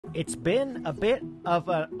It's been a bit of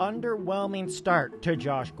an underwhelming start to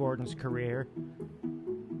Josh Gordon's career,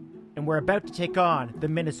 and we're about to take on the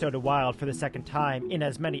Minnesota Wild for the second time in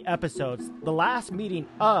as many episodes. The last meeting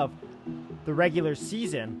of the regular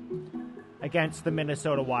season against the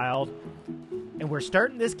Minnesota Wild, and we're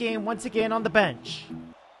starting this game once again on the bench.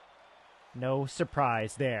 No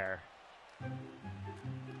surprise there.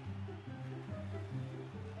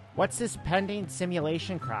 What's this pending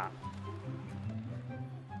simulation crap?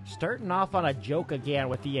 Starting off on a joke again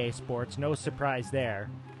with EA Sports. No surprise there.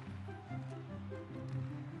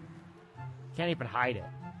 Can't even hide it.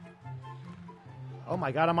 Oh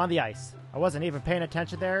my god, I'm on the ice. I wasn't even paying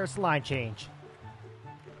attention there. It was a line change.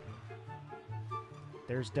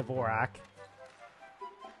 There's Dvorak.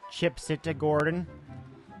 Chips it to Gordon.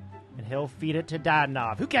 And he'll feed it to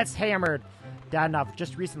Dadonov, who gets hammered. Dadonov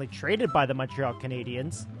just recently traded by the Montreal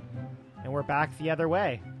Canadiens. And we're back the other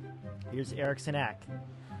way. Here's Eriksson Ek.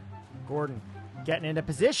 Gordon getting into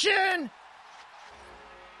position.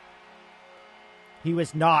 He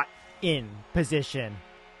was not in position.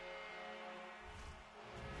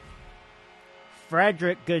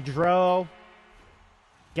 Frederick Gaudreau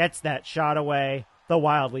gets that shot away. The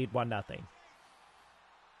Wild lead 1-0.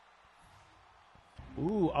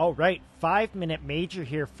 Ooh, all right. 5-minute major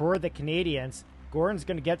here for the Canadiens. Gordon's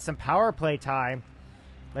going to get some power play time.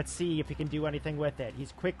 Let's see if he can do anything with it.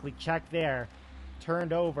 He's quickly checked there.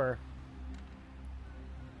 Turned over.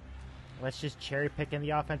 Let's just cherry pick in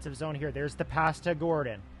the offensive zone here. There's the pass to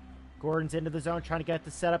Gordon. Gordon's into the zone trying to get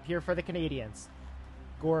the setup here for the Canadiens.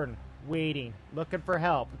 Gordon waiting, looking for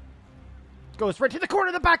help. Goes right to the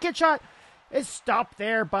corner. The backhand shot is stopped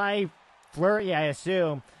there by Fleury, I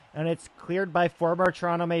assume. And it's cleared by former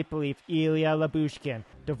Toronto Maple Leaf, Ilya Lyubushkin.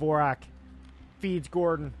 Dvorak feeds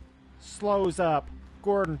Gordon. Slows up.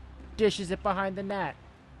 Gordon dishes it behind the net.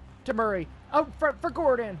 To Murray. Out front for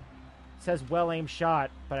Gordon. Says well-aimed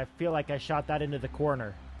shot, but I feel like I shot that into the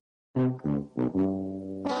corner.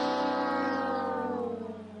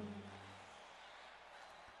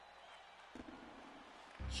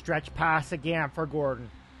 Stretch pass again for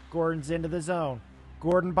Gordon. Gordon's into the zone.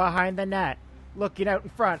 Gordon behind the net. Looking out in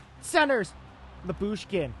front. Centers.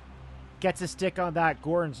 Lyubushkin gets a stick on that.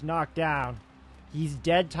 Gordon's knocked down. He's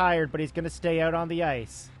dead tired, but he's going to stay out on the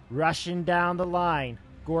ice. Rushing down the line.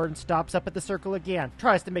 Gordon stops up at the circle again.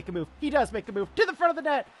 Tries to make a move. He does make a move to the front of the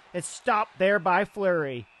net. It's stopped there by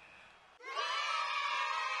Fleury.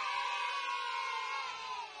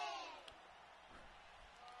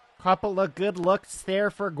 Couple of good looks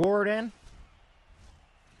there for Gordon,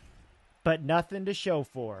 but nothing to show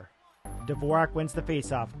for. Dvorak wins the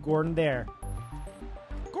faceoff. Gordon there.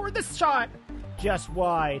 Gordon, the shot! Just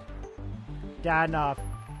wide. Dadonov.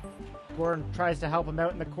 Gordon tries to help him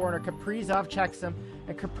out in the corner. Kaprizov checks him,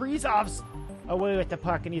 and Kaprizov's away with the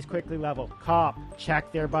puck, and he's quickly leveled. Kopp,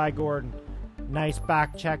 check there by Gordon. Nice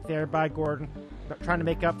back check there by Gordon. Trying to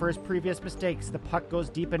make up for his previous mistakes. The puck goes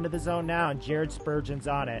deep into the zone now, and Jared Spurgeon's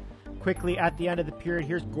on it. Quickly at the end of the period,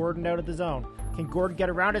 here's Gordon out of the zone. Can Gordon get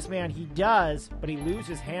around his man? He does, but he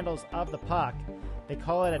loses handles of the puck. They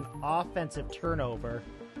call it an offensive turnover,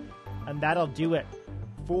 and that'll do it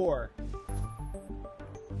for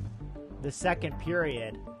the second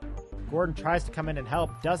period. Gordon tries to come in and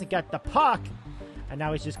help, doesn't get the puck, and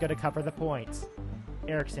now he's just going to cover the points.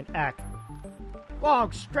 Eriksson Ek.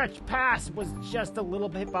 Long stretch pass was just a little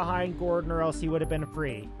bit behind Gordon, or else he would have been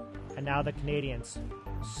free. And now the Canadiens,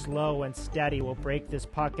 slow and steady, will break this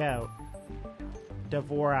puck out.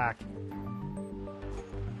 Dvorak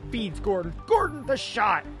feeds Gordon. Gordon, the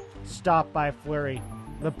shot! Stopped by Fleury.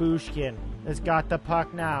 Lyubushkin has got the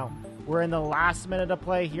puck now. We're in the last minute of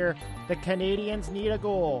play here. The Canadiens need a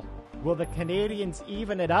goal. Will the Canadiens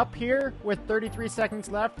even it up here with 33 seconds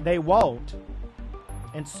left? They won't.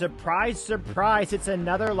 And surprise, surprise, it's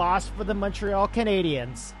another loss for the Montreal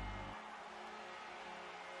Canadiens.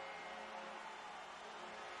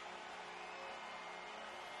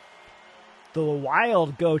 The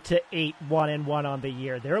Wild go to 8-1-1 on the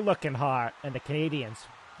year. They're looking hot. And the Canadiens,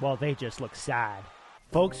 well, they just look sad.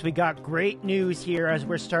 Folks, we got great news here as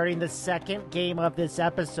we're starting the second game of this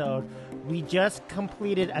episode. We just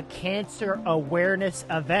completed a cancer awareness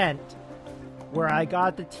event where I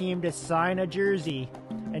got the team to sign a jersey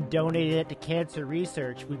and donated it to cancer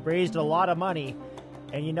research. We raised a lot of money.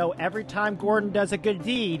 And you know, every time Gordon does a good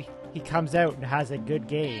deed, he comes out and has a good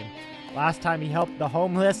game. Last time he helped the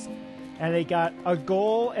homeless, and they got a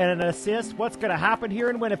goal and an assist. What's going to happen here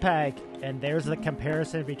in Winnipeg? And there's the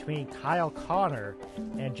comparison between Kyle Connor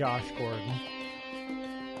and Josh Gordon.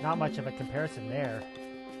 Not much of a comparison there.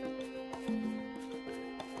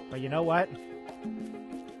 But you know what?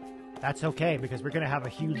 That's okay, because we're going to have a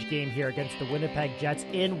huge game here against the Winnipeg Jets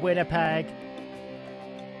in Winnipeg.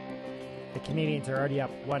 The Canadians are already up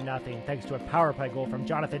 1-0 thanks to a power play goal from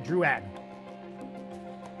Jonathan Drouin.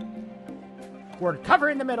 Gordon cover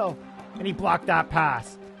in the middle, and he blocked that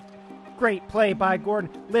pass. Great play by Gordon.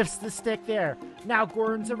 Lifts the stick there. Now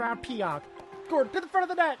Gordon's around Pionk. Gordon to the front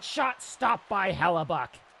of the net. Shot stopped by Hellebuyck.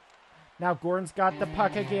 Now Gordon's got the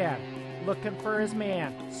puck again. Looking for his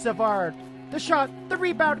man. Savard. The shot. The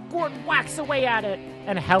rebound. Gordon whacks away at it.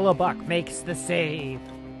 And Hellebuyck makes the save.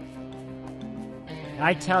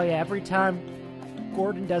 I tell you, every time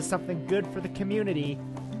Gordon does something good for the community,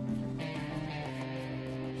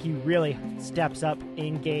 he really steps up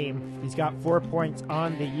in game. He's got 4 points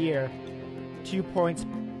on the year, 2 points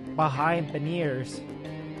behind Beniers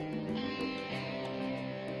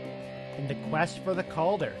in the quest for the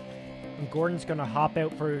Calder. And Gordon's going to hop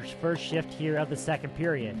out for his first shift here of the second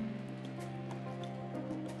period.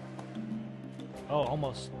 Oh,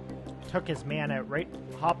 almost took his man out, right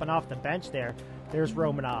hopping off the bench there. There's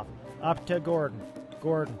Romanov. Up to Gordon.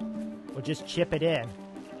 Gordon will just chip it in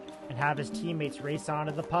and have his teammates race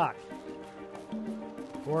onto the puck.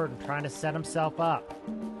 Gordon trying to set himself up.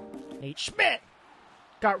 Nate Schmidt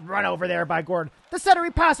got run over there by Gordon. The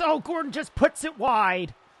centering pass. Oh, Gordon just puts it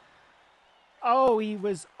wide. Oh, he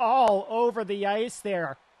was all over the ice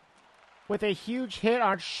there with a huge hit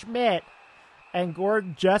on Schmidt. And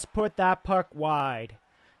Gordon just put that puck wide.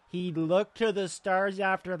 He looked to the stars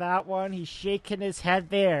after that one. He's shaking his head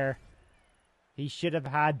there. He should have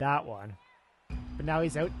had that one. But now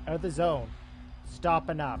he's out of the zone.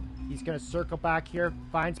 Stopping up. He's going to circle back here.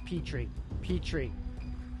 Finds Petrie. Petrie.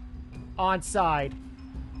 Onside.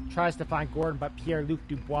 Tries to find Gordon, but Pierre-Luc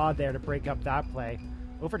Dubois there to break up that play.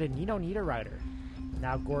 Over to Nino Niederreiter.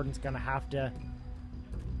 Now Gordon's going to have to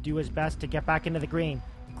do his best to get back into the green.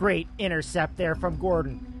 Great intercept there from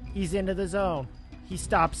Gordon. He's into the zone. He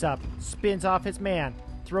stops up, spins off his man,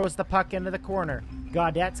 throws the puck into the corner.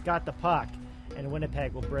 Gaudette's got the puck, and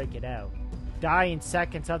Winnipeg will break it out. Dying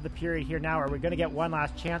seconds of the period here now. Are we going to get one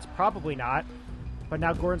last chance? Probably not. But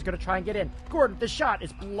now Gordon's going to try and get in. Gordon, the shot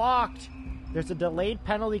is blocked. There's a delayed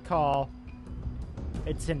penalty call.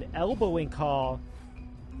 It's an elbowing call.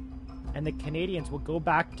 And the Canadians will go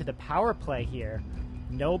back to the power play here.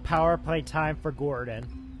 No power play time for Gordon.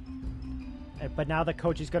 But now the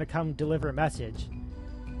coach is going to come deliver a message.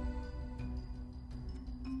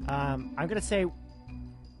 I'm going to say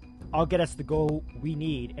I'll get us the goal we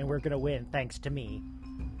need, and we're going to win thanks to me.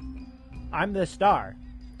 I'm the star.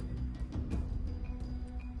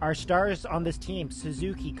 Our stars on this team,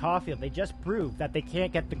 Suzuki, Caulfield, they just proved that they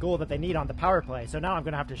can't get the goal that they need on the power play, so now I'm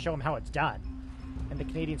going to have to show them how it's done. And the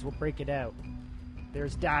Canadians will break it out.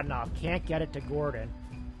 There's Dadonov. Can't get it to Gordon.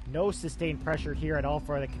 No sustained pressure here at all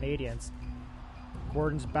for the Canadians.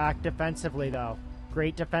 Gordon's back defensively, though.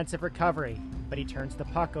 Great defensive recovery, but he turns the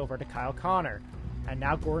puck over to Kyle Connor. And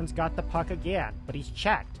now Gordon's got the puck again, but he's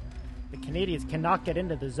checked. The Canadians cannot get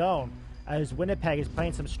into the zone, as Winnipeg is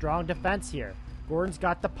playing some strong defense here. Gordon's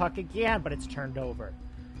got the puck again, but it's turned over.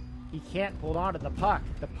 He can't hold on to the puck.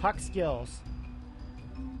 The puck skills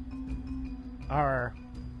are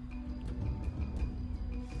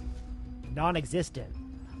non-existent.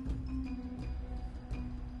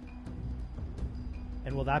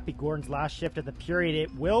 And will that be Gordon's last shift of the period?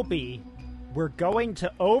 It will be. We're going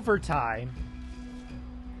to overtime.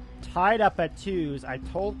 Tied up at 2s. I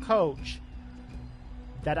told Coach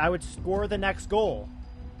that I would score the next goal.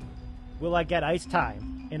 Will I get ice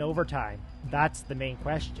time in overtime? That's the main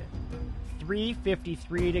question.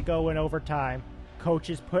 3:53 to go in overtime. Coach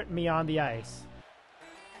is putting me on the ice.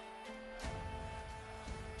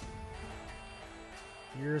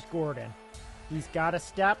 Here's Gordon. He's got a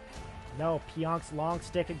step. No, Pionk's long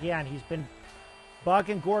stick again. He's been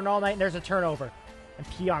bugging Gordon all night, and there's a turnover. And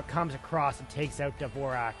Pionk comes across and takes out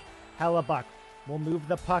Dvorak. Hellebuyck will move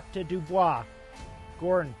the puck to Dubois.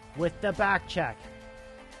 Gordon with the back check.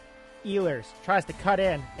 Ehlers tries to cut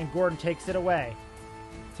in, and Gordon takes it away.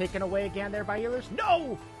 Taken away again there by Ehlers.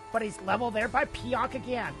 No! But he's level there by Pionk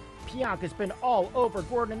again. Pionk has been all over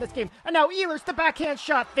Gordon in this game. And now Ehlers, the backhand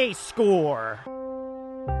shot. They score.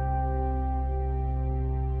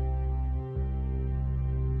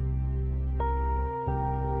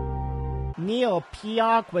 Neil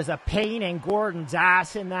Pionk was a pain in Gordon's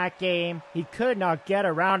ass in that game. He could not get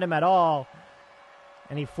around him at all.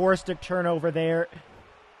 And he forced a turnover there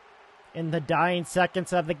in the dying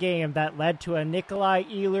seconds of the game that led to a Nikolai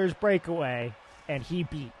Ehlers breakaway. And he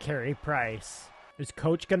beat Carey Price. Is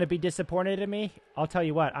Coach going to be disappointed in me? I'll tell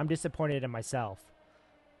you what, I'm disappointed in myself.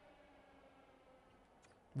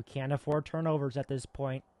 We can't afford turnovers at this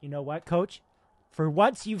point. You know what, Coach? For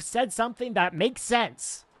once, you've said something that makes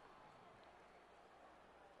sense.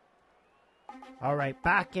 All right,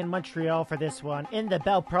 back in Montreal for this one, in the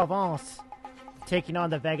Belle Province, taking on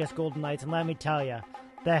the Vegas Golden Knights. And let me tell you,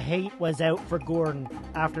 the hate was out for Gordon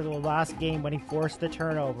after the last game when he forced the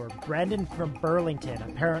turnover. Brendan from Burlington.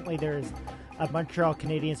 Apparently there's a Montreal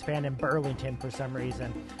Canadiens fan in Burlington for some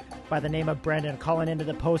reason by the name of Brendan calling into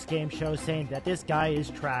the post-game show saying that this guy is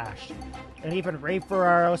trash. And even Ray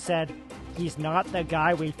Ferraro said he's not the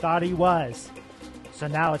guy we thought he was. So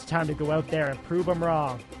now it's time to go out there and prove him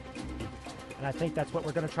wrong. And I think that's what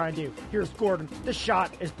we're going to try and do. Here's Gordon. The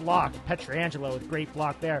shot is blocked. Pietrangelo with great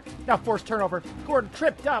block there. Now forced turnover. Gordon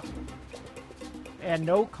tripped up. And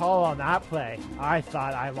no call on that play. I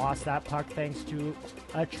thought I lost that puck thanks to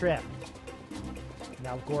a trip.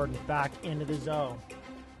 Now Gordon back into the zone.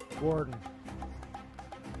 Gordon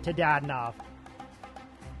to Dadonov.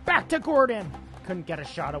 Back to Gordon. Couldn't get a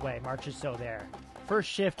shot away. Marchessault there. First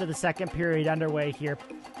shift of the second period underway here.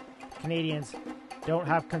 Canadians don't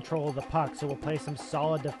have control of the puck, so we'll play some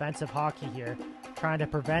solid defensive hockey here, trying to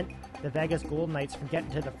prevent the Vegas Golden Knights from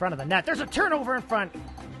getting to the front of the net. There's a turnover in front.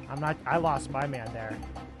 I lost my man there,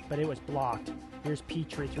 but it was blocked. Here's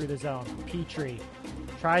Petrie through the zone. Petrie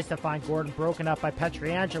tries to find Gordon, broken up by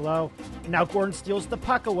Pietrangelo. Now Gordon steals the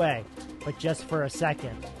puck away, but just for a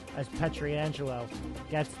second, as Pietrangelo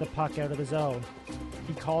gets the puck out of the zone.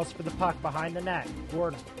 He calls for the puck behind the net.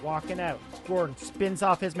 Gordon walking out. Gordon spins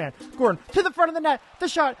off his man. Gordon to the front of the net. The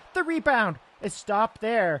shot, the rebound is stopped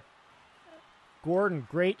there. Gordon,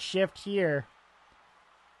 great shift here.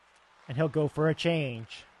 And he'll go for a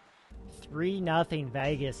change. 3-0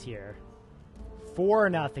 Vegas here.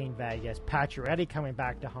 4-0 Vegas. Pacioretty coming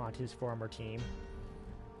back to haunt his former team.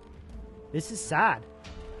 This is sad.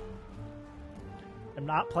 I'm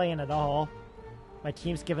not playing at all. My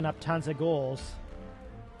team's given up tons of goals.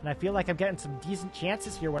 And I feel like I'm getting some decent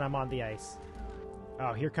chances here when I'm on the ice.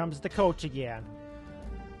 Oh, here comes the coach again.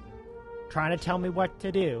 Trying to tell me what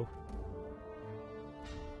to do.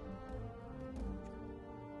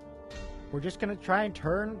 We're just going to try and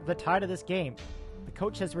turn the tide of this game. The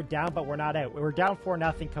coach says we're down, but we're not out. We're down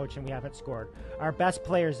 4-0, coach, and we haven't scored. Our best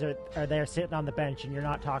players are there sitting on the bench, and you're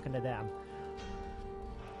not talking to them.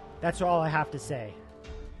 That's all I have to say.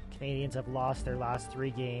 Canadians have lost their last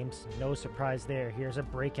 3 games. No surprise there. Here's a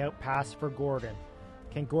breakout pass for Gordon.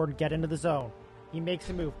 Can Gordon get into the zone? He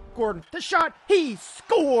makes a move. Gordon, the shot! He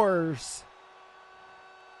scores!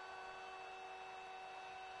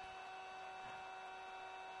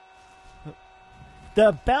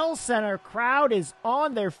 The Bell Center crowd is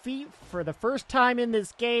on their feet for the first time in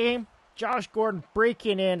this game. Josh Gordon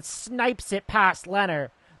breaking in, snipes it past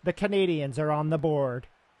Leonard. The Canadians are on the board.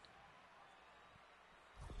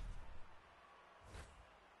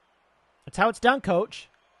 That's how it's done, coach.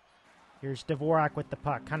 Here's Dvorak with the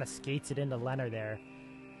puck. Kind of skates it into Leonard there.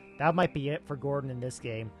 That might be it for Gordon in this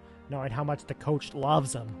game, knowing how much the coach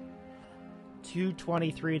loves him.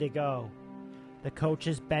 2:23 to go. The coach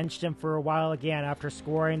has benched him for a while again after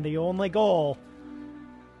scoring the only goal.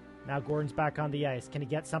 Now Gordon's back on the ice. Can he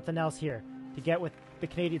get something else here to get with the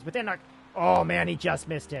Canadians within a... Oh, man, he just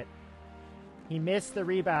missed it. He missed the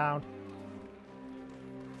rebound.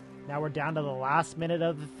 Now we're down to the last minute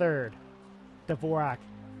of the third. Dvorak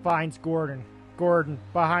finds Gordon. Gordon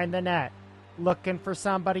behind the net. Looking for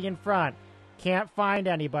somebody in front. Can't find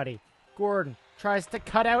anybody. Gordon tries to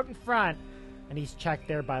cut out in front. And he's checked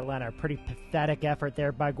there by Leonard. Pretty pathetic effort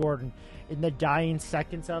there by Gordon in the dying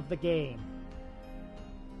seconds of the game.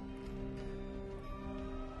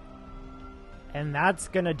 And that's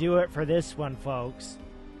going to do it for this one, folks.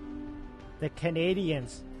 The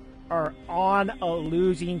Canadians are on a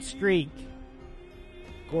losing streak.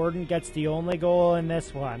 Gordon gets the only goal in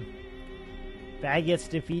this one. Vegas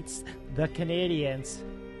defeats the Canadians.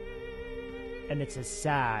 And it's a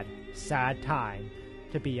sad, sad time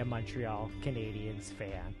to be a Montreal Canadiens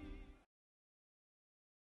fan.